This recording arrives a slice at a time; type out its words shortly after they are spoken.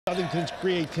Southington's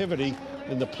creativity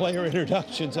in the player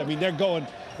introductions. I mean, they're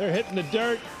hitting the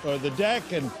dirt or the deck,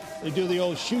 and they do the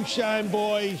old shoe shine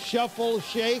boy shuffle,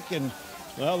 shake, and,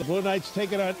 well, the Blue Knights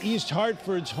taking on East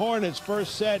Hartford's Hornets.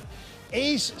 First set,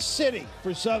 ace city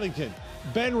for Southington.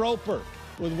 Ben Roper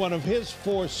with one of his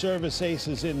 4 service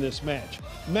aces in this match.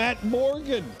 Matt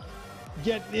Morgan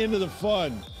getting into the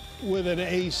fun with an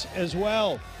ace as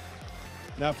well.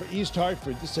 Now for East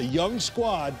Hartford, this is a young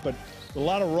squad, but a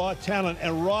lot of raw talent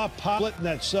and raw pilot in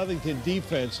that Southington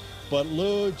defense. But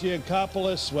Lou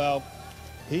Giancopoulos, well,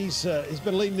 he's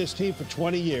been leading this team for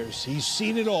 20 years. He's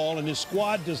seen it all, and his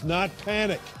squad does not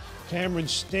panic. Cameron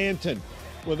Stanton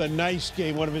with a nice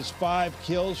game, one of his 5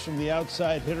 kills from the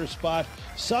outside hitter spot.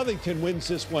 Southington wins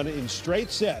this one in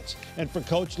straight sets. And for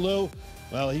Coach Lou,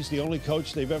 well, he's the only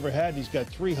coach they've ever had. He's got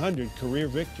 300 career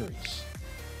victories.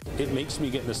 It makes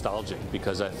me get nostalgic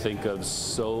because I think of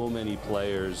so many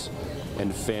players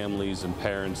and families and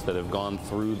parents that have gone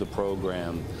through the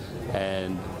program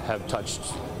and have touched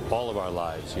all of our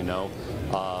lives, you know,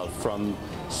 from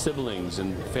siblings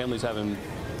and families having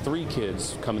 3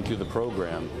 kids coming through the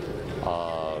program.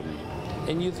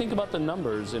 And you think about the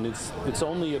numbers, and it's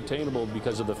only obtainable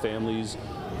because of the families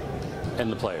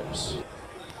and the players.